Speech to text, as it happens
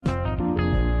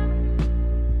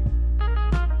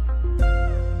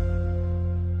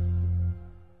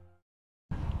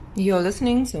You're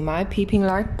listening to My Peeping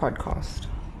Light podcast.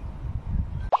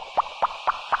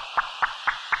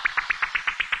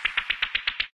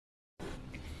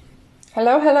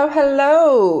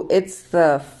 Hello. It's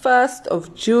the 1st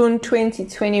of June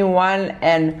 2021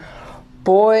 and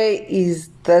boy is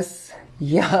this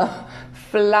year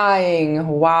flying.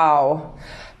 Wow.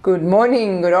 Good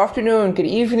morning, good afternoon, good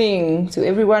evening to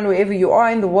everyone wherever you are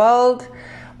in the world,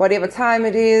 whatever time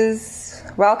it is.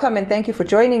 Welcome and thank you for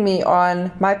joining me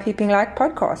on My Peeping Light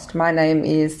podcast. My name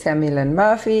is Tammy Lynn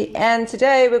Murphy and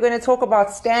today we're going to talk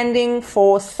about standing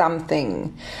for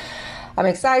something. I'm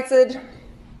excited.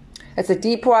 It's a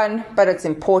deep one, but it's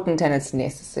important and it's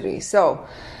necessary. So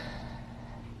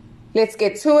let's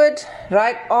get to it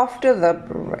right after the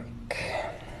break.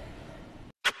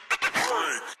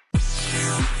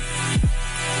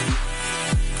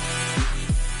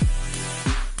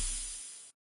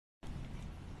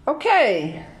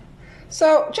 Okay,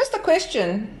 so just a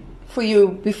question for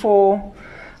you before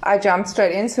I jump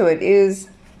straight into it is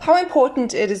how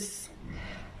important is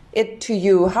it to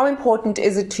you? How important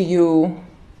is it to you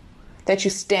that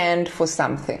you stand for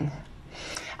something?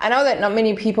 I know that not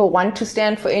many people want to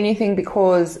stand for anything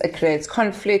because it creates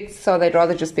conflict, so they'd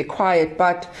rather just be quiet.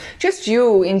 But just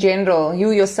you in general,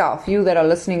 you yourself, you that are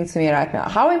listening to me right now,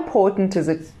 how important is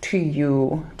it to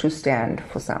you to stand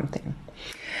for something?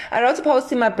 I wrote a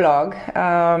post in my blog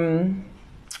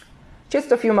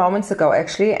just a few moments ago,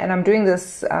 actually, and I'm doing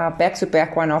this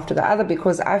back-to-back one after the other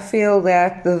because I feel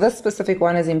that this specific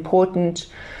one is important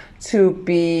to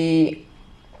be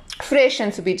fresh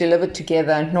and to be delivered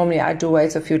together. Normally I do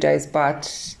wait a few days, but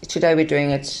today we're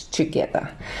doing it together.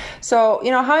 So,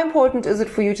 how important is it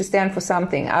for you to stand for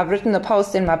something? I've written a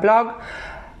post in my blog,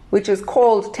 which is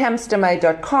called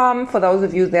tamstame.com. For those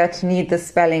of you that need the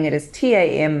spelling, it is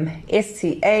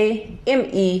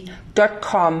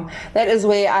TAMSTAME.com. That is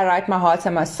where I write my heart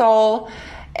and my soul,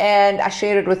 and I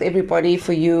share it with everybody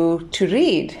for you to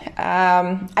read.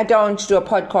 I don't do a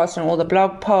podcast on all the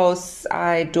blog posts.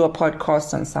 I do a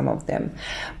podcast on some of them,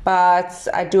 but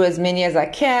I do as many as I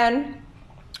can.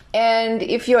 And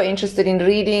if you're interested in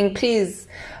reading, please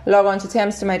log on to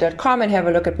tamstame.com and have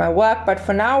a look at my work. But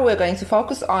for now, we're going to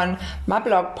focus on my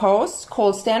blog post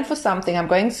called Stand for Something. I'm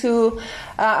going to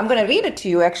read it to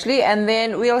you actually, and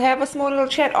then we'll have a small little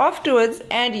chat afterwards.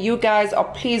 And you guys are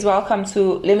please welcome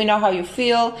to let me know how you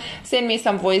feel. Send me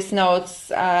some voice notes.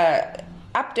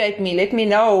 Update me. Let me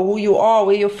know who you are,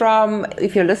 where you're from,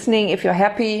 if you're listening, if you're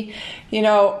happy.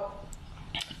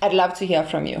 I'd love to hear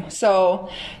from you. So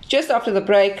just after the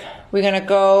break, we're going to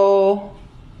go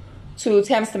to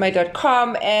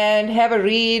tamstame.com and have a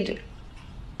read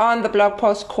on the blog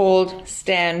post called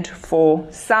Stand for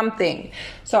Something.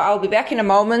 So I'll be back in a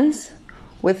moment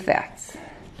with that.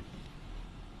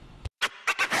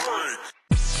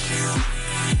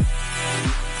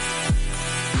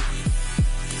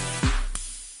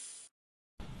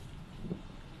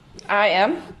 I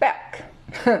am back.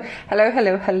 Hello.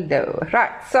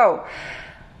 Right, so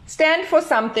Stand for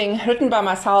Something, written by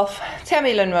myself,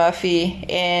 Tammy Lynn Murphy,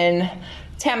 in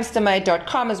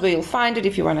tamstame.com is where you'll find it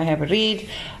if you want to have a read.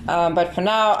 But for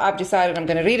now, I've decided I'm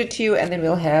going to read it to you and then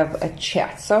we'll have a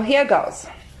chat. So here goes.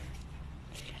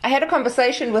 I had a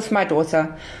conversation with my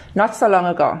daughter not so long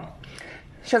ago.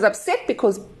 She was upset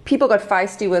because people got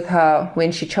feisty with her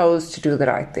when she chose to do the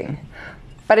right thing.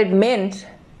 But it meant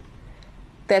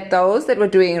that those that were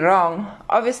doing wrong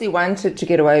obviously wanted to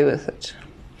get away with it.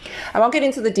 I won't get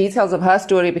into the details of her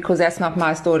story because that's not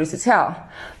my story to tell.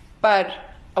 But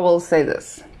I will say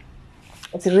this.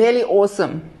 It's really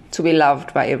awesome to be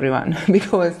loved by everyone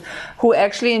because who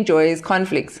actually enjoys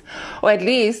conflicts, or at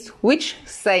least which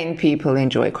sane people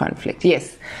enjoy conflict.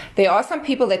 Yes, there are some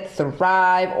people that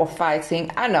thrive off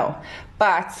fighting, I know,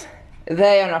 but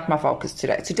they are not my focus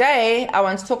today. Today, I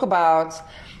want to talk about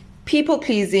people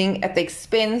pleasing at the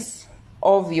expense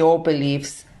of your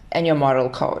beliefs and your moral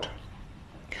code.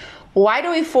 Why do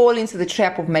we fall into the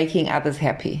trap of making others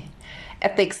happy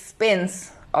at the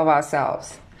expense of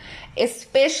ourselves?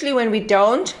 Especially when we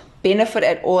don't benefit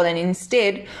at all and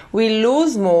instead we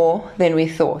lose more than we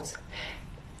thought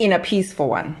in a peaceful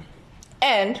one.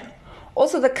 And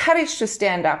also the courage to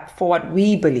stand up for what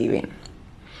we believe in.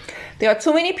 There are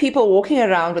too many people walking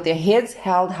around with their heads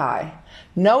held high,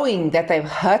 knowing that they've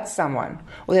hurt someone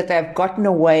or that they've gotten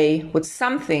away with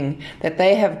something that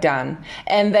they have done,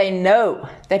 and they know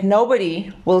that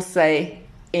nobody will say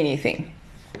anything.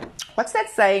 What's that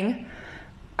saying?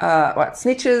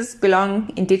 Snitches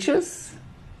belong in ditches,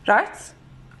 right?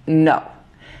 No,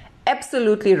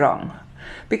 absolutely wrong.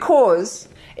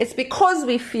 It's because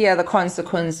we fear the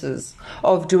consequences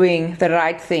of doing the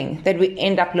right thing that we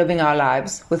end up living our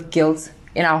lives with guilt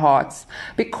in our hearts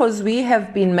because we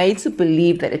have been made to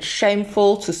believe that it's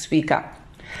shameful to speak up.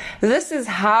 This is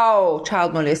how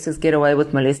child molesters get away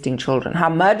with molesting children, how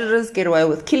murderers get away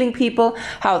with killing people,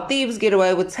 how thieves get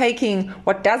away with taking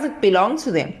what doesn't belong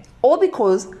to them. All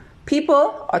because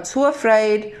people are too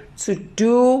afraid to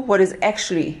do what is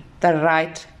actually the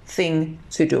right thing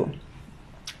to do.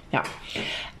 Now,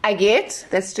 I get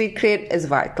that street cred is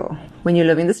vital when you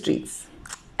live in the streets.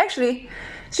 Actually,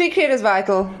 street cred is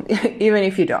vital even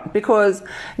if you don't, because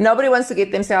nobody wants to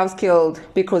get themselves killed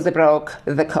because they broke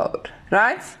the code,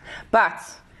 right? But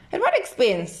at what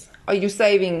expense are you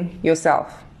saving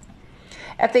yourself?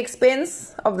 At the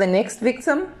expense of the next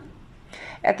victim?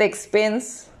 At the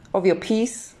expense of your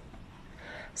peace?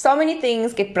 So many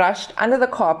things get brushed under the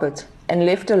carpet and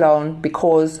left alone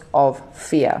because of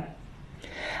fear.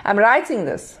 I'm writing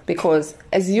this because,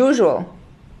 as usual,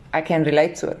 I can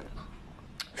relate to it.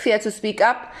 Fear to speak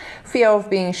up, fear of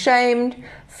being shamed,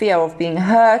 fear of being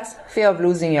hurt, fear of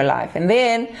losing your life. And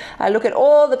then I look at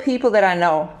all the people that I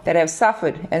know that have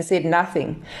suffered and said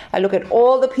nothing. I look at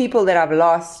all the people that I've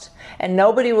lost and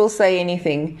nobody will say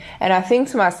anything. And I think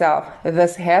to myself,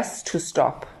 this has to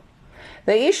stop.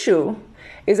 The issue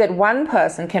is that one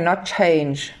person cannot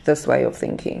change this way of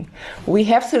thinking. We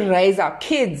have to raise our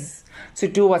kids to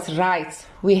do what's right.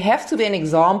 We have to be an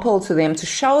example to them, to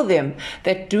show them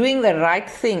that doing the right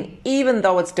thing, even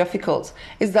though it's difficult,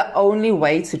 is the only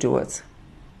way to do it.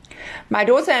 My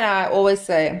daughter and I always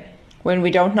say, when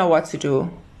we don't know what to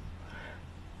do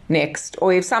next,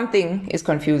 or if something is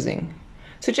confusing,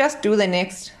 to just do the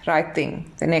next right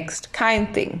thing, the next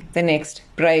kind thing, the next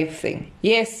brave thing.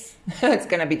 Yes, it's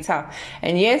going to be tough.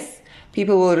 And yes,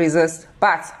 people will resist.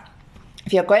 But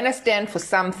if you're going to stand for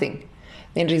something,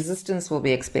 then resistance will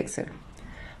be expected.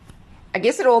 I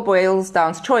guess it all boils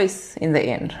down to choice in the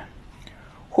end.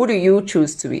 Who do you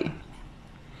choose to be?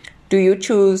 Do you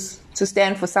choose to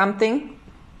stand for something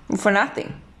or for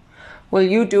nothing? Will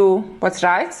you do what's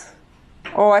right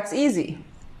or what's easy?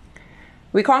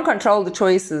 We can't control the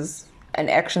choices and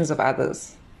actions of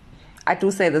others. I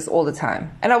do say this all the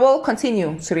time, and I will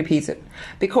continue to repeat it,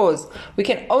 because we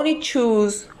can only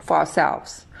choose for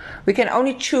ourselves. We can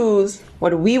only choose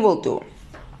what we will do,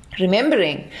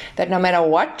 remembering that no matter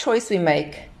what choice we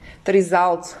make, the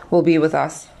result will be with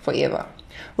us forever,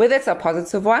 whether it's a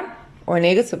positive one or a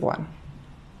negative one.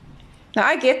 Now,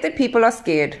 I get that people are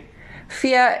scared.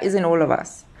 Fear is in all of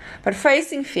us. But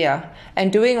facing fear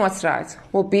and doing what's right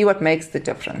will be what makes the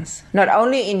difference, not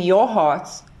only in your heart,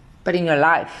 but in your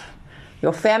life,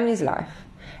 your family's life,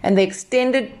 and the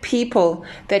extended people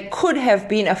that could have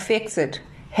been affected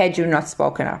had you not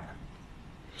spoken up.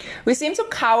 We seem to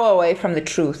cower away from the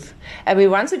truth, and we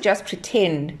want to just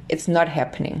pretend it's not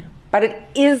happening. But it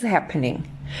is happening.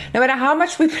 No matter how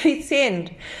much we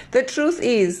pretend, the truth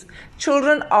is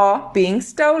children are being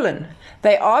stolen.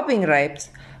 They are being raped,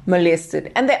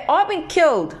 molested, and they are being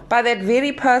killed by that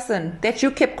very person that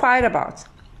you kept quiet about.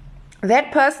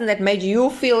 That person that made you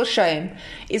feel shame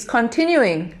is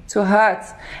continuing to hurt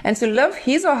and to live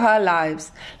his or her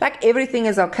lives like everything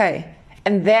is okay.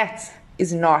 And that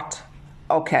is not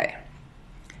okay.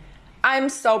 I'm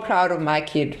so proud of my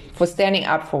kid for standing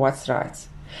up for what's right.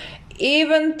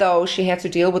 Even though she had to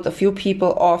deal with a few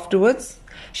people afterwards,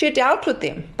 she dealt with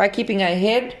them by keeping her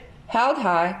head held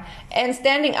high and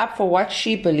standing up for what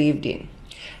she believed in.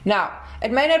 Now,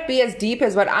 it may not be as deep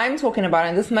as what I'm talking about,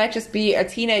 and this might just be a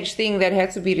teenage thing that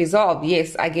had to be resolved.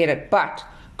 Yes, I get it. But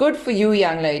good for you,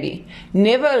 young lady.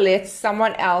 Never let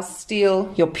someone else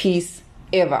steal your peace,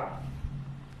 ever.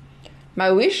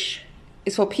 My wish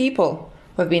is for people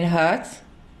who have been hurt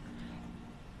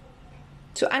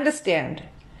to understand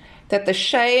that the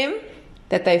shame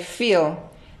that they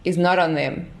feel is not on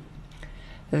them.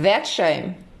 That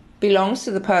shame belongs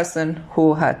to the person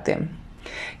who hurt them.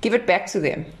 Give it back to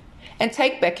them and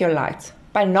take back your light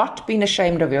by not being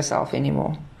ashamed of yourself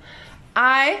anymore.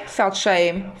 I felt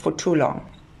shame for too long,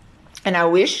 and I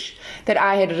wish that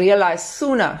I had realized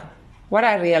sooner what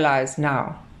I realize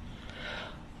now.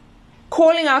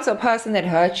 Calling out a person that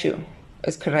hurt you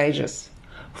is courageous.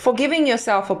 Forgiving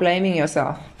yourself for blaming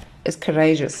yourself is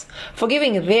courageous.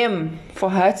 Forgiving them for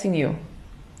hurting you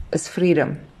is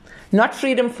freedom. Not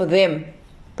freedom for them,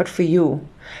 but for you.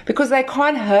 Because they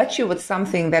can't hurt you with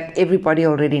something that everybody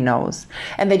already knows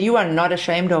and that you are not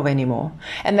ashamed of anymore.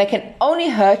 And they can only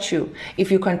hurt you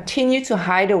if you continue to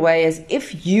hide away as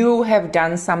if you have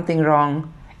done something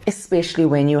wrong, especially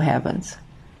when you haven't.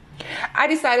 I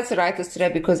decided to write this today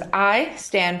because I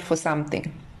stand for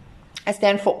something. I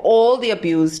stand for all the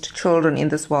abused children in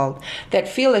this world that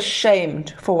feel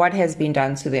ashamed for what has been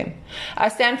done to them. I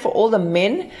stand for all the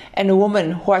men and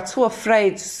women who are too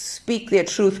afraid to speak their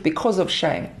truth because of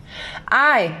shame.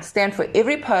 I stand for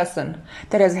every person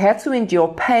that has had to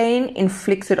endure pain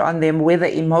inflicted on them, whether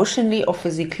emotionally or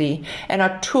physically, and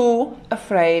are too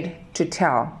afraid to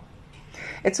tell.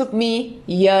 It took me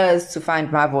years to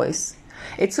find my voice.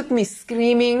 It took me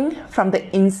screaming from the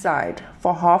inside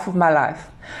for half of my life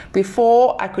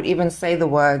before I could even say the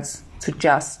words to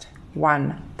just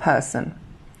one person.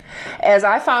 As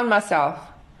I found myself,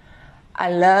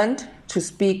 I learned to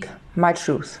speak my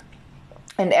truth.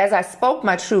 And as I spoke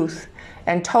my truth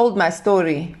and told my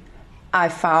story, I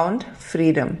found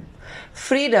freedom.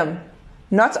 Freedom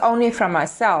not only from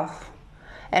myself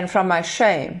and from my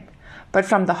shame, but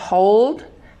from the hold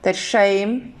that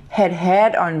shame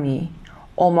had on me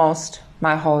almost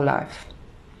my whole life.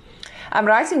 I'm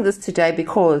writing this today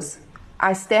because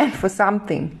I stand for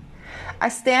something. I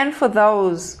stand for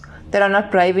those that are not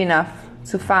brave enough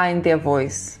to find their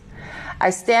voice. I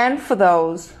stand for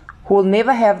those who will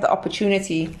never have the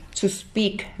opportunity to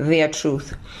speak their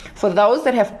truth. For those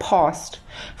that have passed,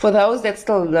 for those that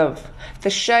still live, the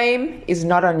shame is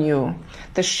not on you.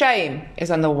 The shame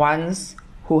is on the ones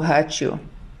who hurt you.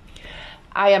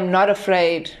 I am not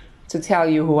afraid to tell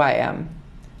you who I am.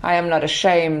 I am not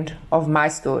ashamed of my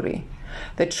story.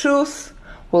 The truth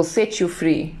will set you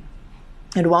free.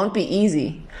 It won't be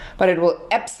easy, but it will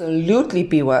absolutely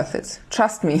be worth it.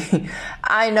 Trust me,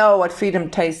 I know what freedom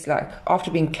tastes like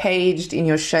after being caged in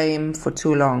your shame for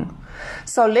too long.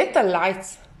 So let the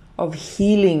light of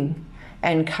healing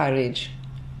and courage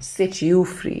set you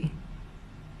free.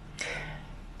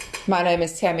 My name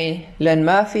is Tammy Lynn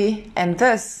Murphy, and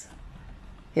this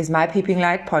is my Peeping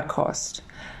Light podcast.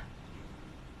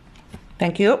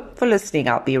 Thank you for listening.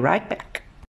 I'll be right back.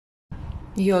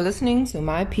 You're listening to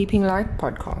my Peeping Light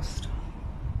podcast.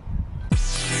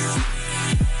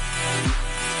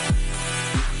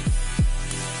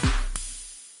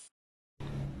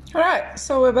 All right,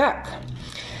 so we're back.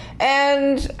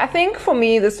 And I think for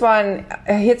me, this one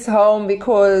hits home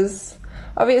because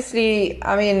obviously,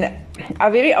 I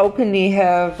very openly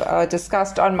have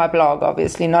discussed on my blog,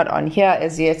 obviously not on here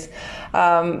as yet,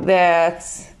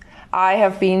 that I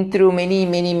have been through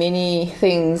many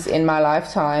things in my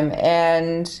lifetime,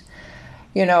 and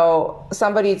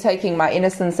somebody taking my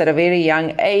innocence at a very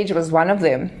young age was one of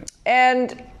them.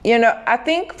 And I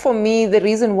think for me, the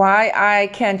reason why I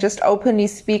can just openly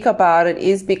speak about it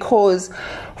is because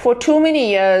for too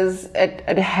many years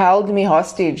it held me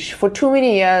hostage. For too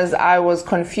many years I was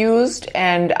confused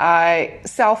and I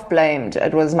self-blamed.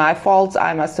 It was my fault.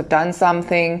 I must have done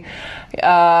something.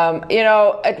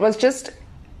 It was just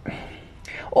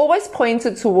always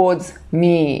pointed towards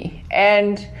me.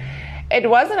 And it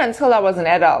wasn't until I was an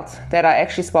adult that I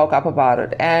actually spoke up about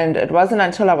it. And it wasn't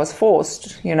until I was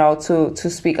forced, to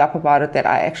speak up about it that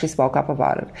I actually spoke up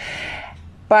about it.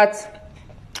 But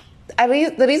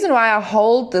the reason why I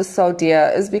hold this so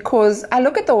dear is because I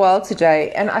look at the world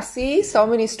today and I see so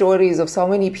many stories of so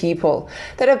many people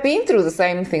that have been through the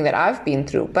same thing that I've been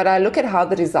through. But I look at how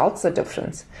the results are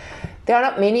different. There are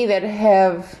not many that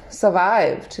have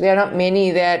survived. There are not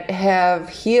many that have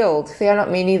healed. There are not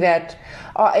many that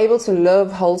are able to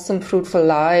live wholesome, fruitful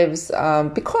lives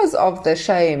because of the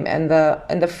shame and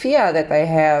the fear that they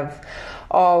have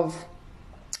of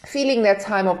feeling that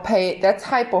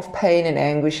type of pain and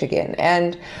anguish again.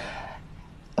 And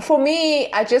for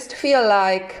me, I just feel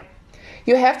like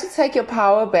you have to take your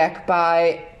power back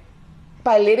by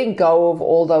letting go of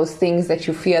all those things that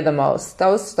you fear the most,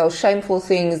 those shameful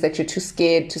things that you're too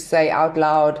scared to say out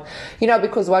loud,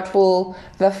 because what will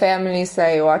the family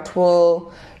say? What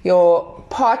will your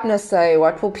partner say?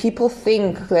 What will people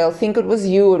think? They'll think it was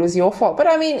you, it was your fault. But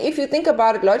if you think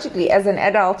about it logically, as an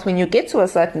adult, when you get to a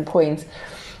certain point,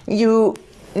 you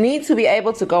need to be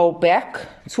able to go back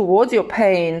towards your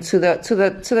pain, to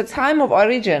the time of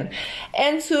origin,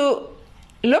 and to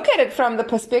look at it from the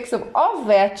perspective of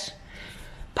that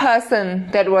person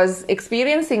that was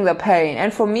experiencing the pain.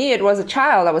 And for me, it was a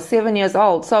child. I was 7 years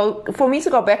old. So for me to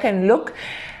go back and look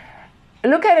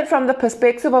at it from the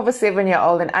perspective of a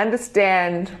 7-year-old and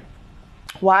understand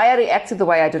why I reacted the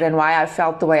way I did and why I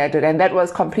felt the way I did. And that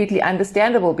was completely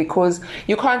understandable, because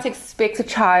you can't expect a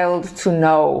child to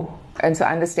know and to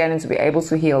understand and to be able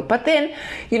to heal. But then,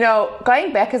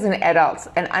 going back as an adult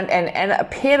and a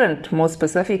parent more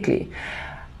specifically,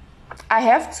 I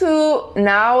have to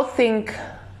now think,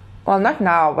 well, not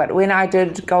now, but when I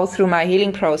did go through my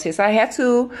healing process, I had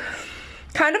to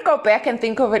kind of go back and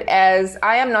think of it as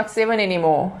I am not 7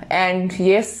 anymore. And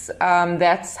yes,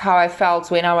 that's how I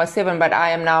felt when I was 7, but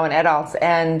I am now an adult.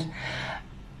 And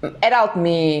adult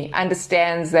me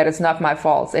understands that it's not my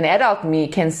fault. And adult me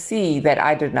can see that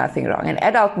I did nothing wrong. And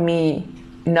adult me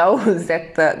knows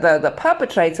that the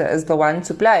perpetrator is the one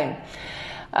to blame.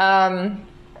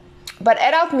 But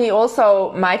adult me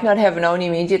also might not have known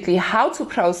immediately how to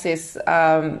process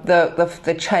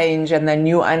the change and the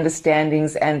new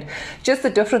understandings and just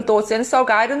the different thoughts. And so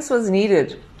guidance was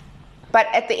needed. But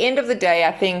at the end of the day,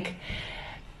 I think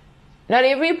not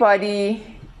everybody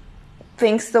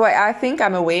thinks the way I think.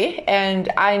 I'm aware,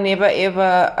 and I never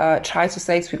ever try to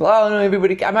say to people, oh no,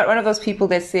 everybody, I'm not one of those people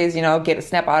that says, get a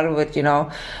snap out of it, you're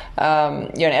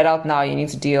an adult now, you need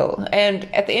to deal. And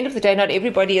at the end of the day, not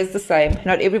everybody is the same.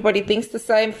 Not everybody thinks the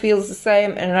same, feels the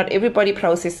same, and not everybody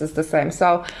processes the same.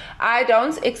 So I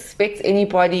don't expect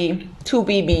anybody to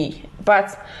be me.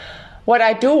 But what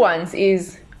I do want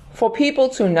is for people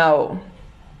to know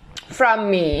from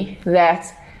me that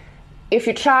if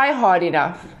you try hard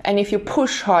enough and if you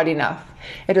push hard enough,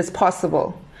 it is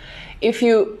possible. If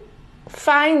you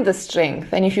find the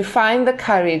strength and if you find the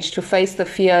courage to face the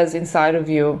fears inside of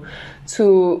you,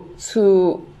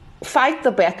 to fight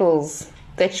the battles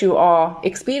that you are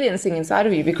experiencing inside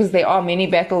of you, because there are many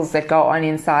battles that go on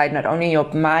inside, not only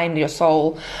your mind, your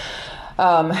soul,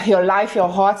 your life, your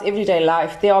heart, everyday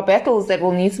life. There are battles that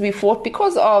will need to be fought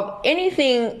because of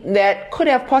anything that could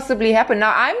have possibly happened.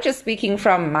 Now, I'm just speaking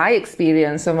from my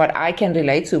experience and what I can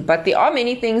relate to, but there are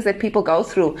many things that people go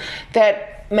through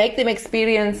that make them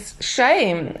experience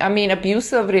shame. I mean,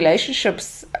 abusive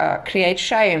relationships create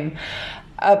shame.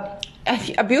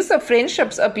 Abusive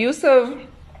friendships, abusive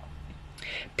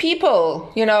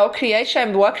people, create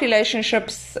shame. Work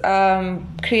relationships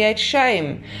create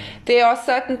shame. There are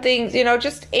certain things,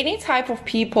 just any type of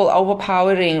people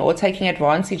overpowering or taking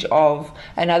advantage of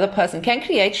another person can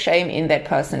create shame in that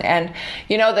person. And,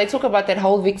 they talk about that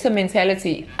whole victim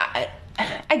mentality.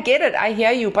 I get it. I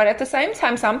hear you. But at the same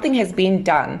time, something has been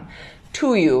done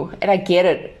to you. And I get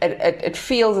it. It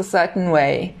feels a certain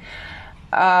way.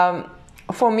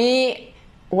 For me,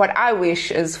 what I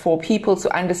wish is for people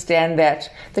to understand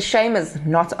that the shame is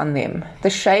not on them. The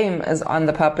shame is on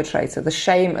the perpetrator. The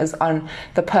shame is on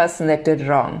the person that did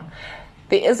wrong.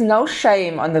 There is no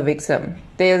shame on the victim.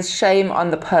 There's shame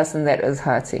on the person that is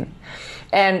hurting.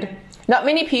 And not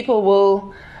many people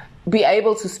will be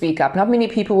able to speak up. Not many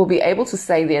people will be able to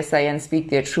say their say and speak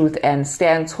their truth and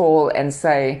stand tall and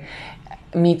say,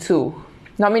 me too.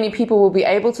 Not many people will be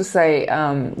able to say,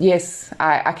 yes,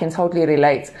 I can totally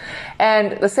relate.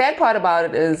 And the sad part about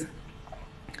it is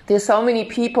there's so many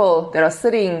people that are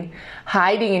sitting,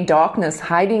 hiding in darkness,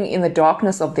 hiding in the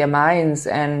darkness of their minds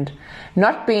and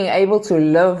not being able to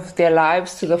live their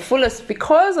lives to the fullest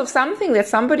because of something that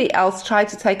somebody else tried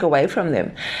to take away from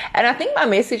them. And I think my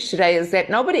message today is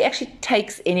that nobody actually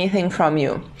takes anything from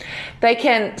you. They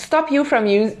can stop you from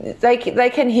you. They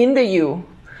can hinder you,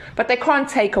 but they can't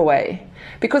take away.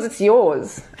 Because it's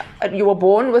yours. You were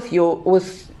born with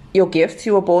your gifts.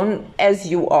 You were born as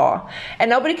you are.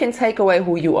 And nobody can take away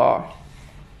who you are.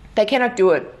 They cannot do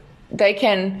it. They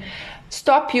can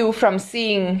stop you from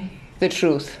seeing the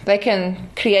truth. They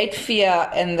can create fear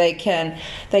and they can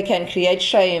create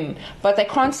shame. But they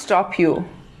can't stop you.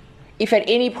 If at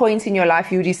any point in your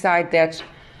life you decide that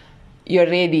you're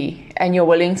ready and you're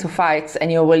willing to fight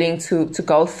and you're willing to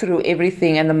go through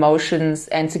everything and the motions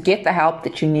and to get the help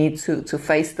that you need to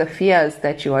face the fears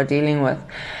that you are dealing with.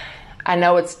 I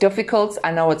know it's difficult.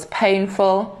 I know it's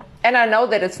painful. And I know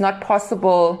that it's not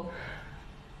possible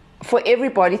for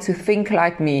everybody to think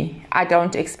like me. I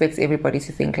don't expect everybody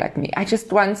to think like me. I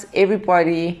just want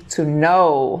everybody to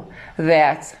know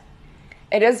that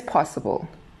it is possible.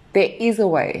 There is a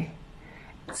way.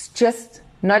 It's just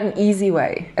not an easy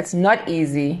way. It's not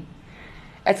easy.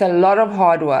 It's a lot of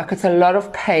hard work. It's a lot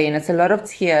of pain. It's a lot of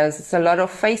tears. It's a lot of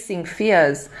facing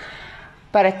fears.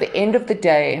 But at the end of the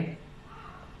day,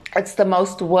 it's the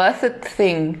most worth it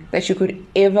thing that you could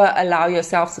ever allow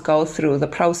yourself to go through. The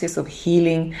process of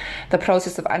healing, the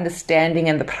process of understanding,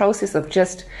 and the process of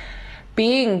just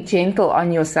being gentle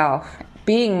on yourself,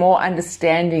 being more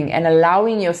understanding, and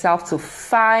allowing yourself to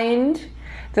find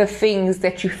the things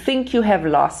that you think you have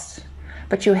lost.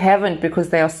 But you haven't, because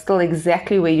they are still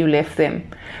exactly where you left them.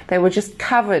 They were just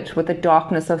covered with the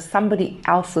darkness of somebody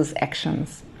else's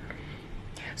actions.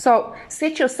 So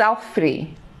set yourself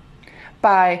free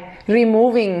by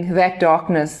removing that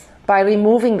darkness, by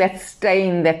removing that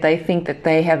stain that they think that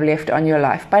they have left on your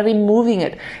life, by removing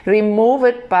it. Remove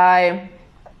it by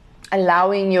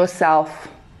allowing yourself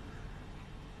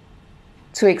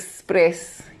to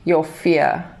express your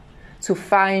fear, to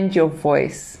find your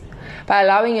voice, by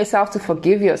allowing yourself to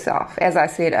forgive yourself, as I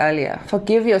said earlier.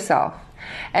 Forgive yourself.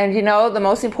 And the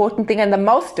most important thing and the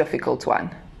most difficult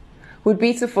one would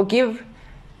be to forgive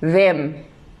them,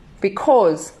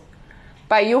 because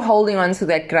by you holding on to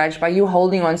that grudge, by you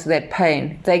holding on to that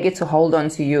pain, they get to hold on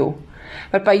to you.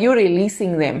 But by you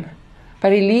releasing them, by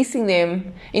releasing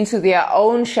them into their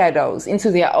own shadows,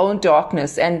 into their own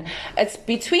darkness, and it's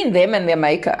between them and their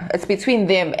maker. It's between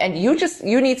them, and you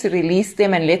need to release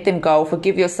them and let them go.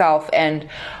 Forgive yourself and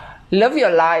live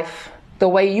your life the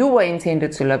way you were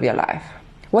intended to live your life,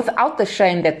 without the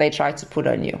shame that they tried to put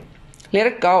on you. Let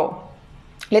it go.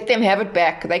 Let them have it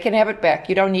back. They can have it back.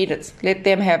 You don't need it. Let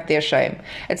them have their shame.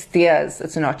 It's theirs.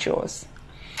 It's not yours.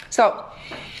 So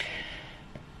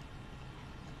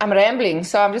I'm rambling,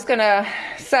 so I'm just going to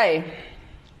say,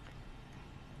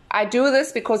 I do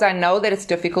this because I know that it's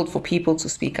difficult for people to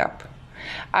speak up.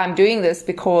 I'm doing this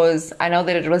because I know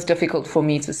that it was difficult for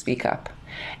me to speak up.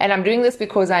 And I'm doing this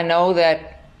because I know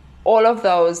that all of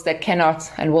those that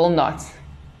cannot and will not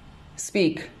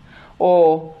speak,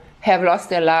 or have lost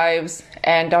their lives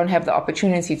and don't have the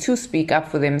opportunity to speak up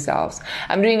for themselves,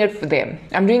 I'm doing it for them.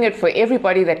 I'm doing it for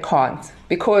everybody that can't,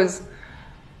 because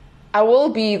I will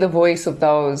be the voice of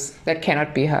those that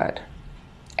cannot be heard.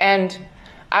 And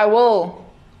I will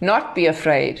not be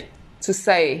afraid to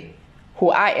say who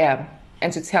I am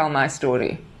and to tell my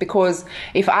story. Because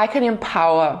if I can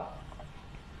empower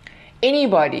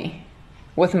anybody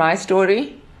with my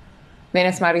story, then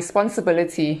it's my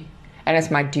responsibility and it's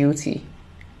my duty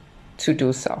to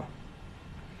do so.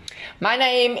 My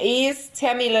name is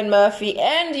Tammy Lynn Murphy,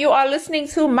 and you are listening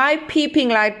to my Peeping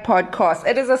Light podcast.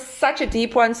 It is such a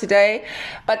deep one today,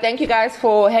 but thank you guys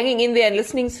for hanging in there and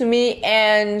listening to me.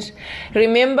 And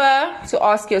remember to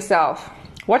ask yourself,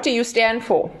 what do you stand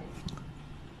for?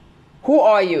 Who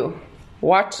are you?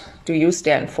 What do you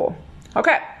stand for?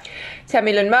 Okay.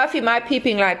 Tammy Lynn Murphy, my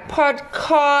Peeping Light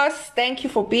podcast. Thank you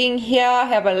for being here.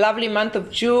 Have a lovely month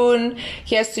of June.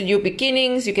 Here's to new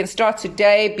beginnings. You can start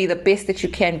today. Be the best that you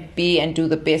can be and do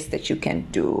the best that you can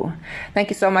do. Thank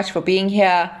you so much for being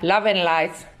here. Love and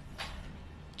light.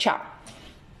 Ciao.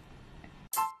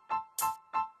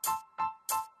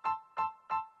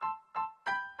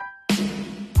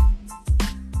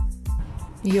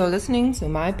 You're listening to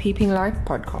my Peeping Light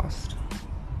podcast.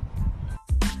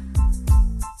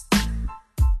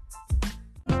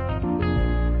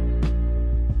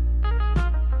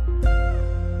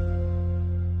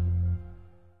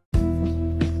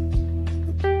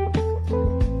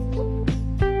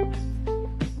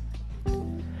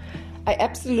 I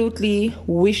absolutely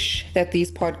wish that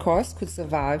these podcasts could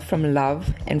survive from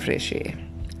love and fresh air.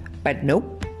 But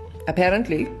nope.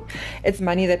 Apparently, it's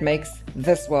money that makes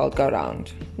this world go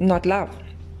round, not love.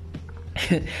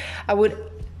 I would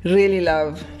really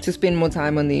love to spend more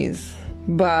time on these,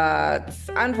 but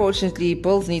unfortunately,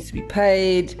 bills need to be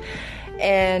paid,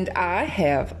 and I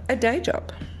have a day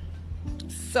job.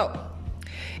 So,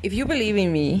 if you believe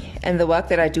in me and the work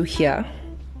that I do here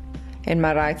and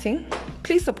my writing,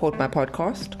 please support my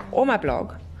podcast or my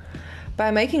blog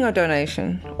by making a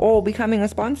donation or becoming a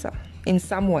sponsor in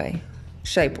some way,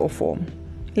 shape or form.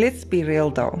 Let's be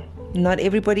real though, not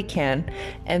everybody can,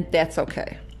 and that's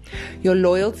okay. Your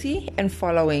loyalty and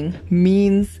following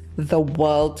means the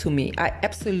world to me. I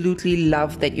absolutely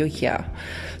love that you're here.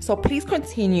 So please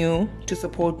continue to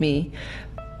support me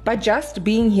by just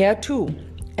being here too,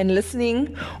 and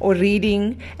listening or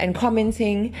reading and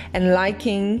commenting and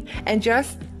liking and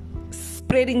just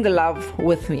spreading the love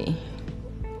with me.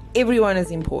 Everyone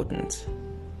is important,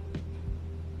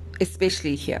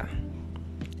 especially here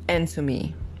and to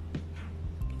me.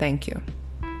 Thank you.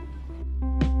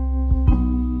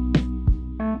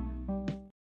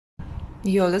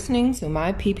 You're listening to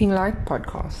my Peeping Light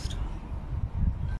podcast.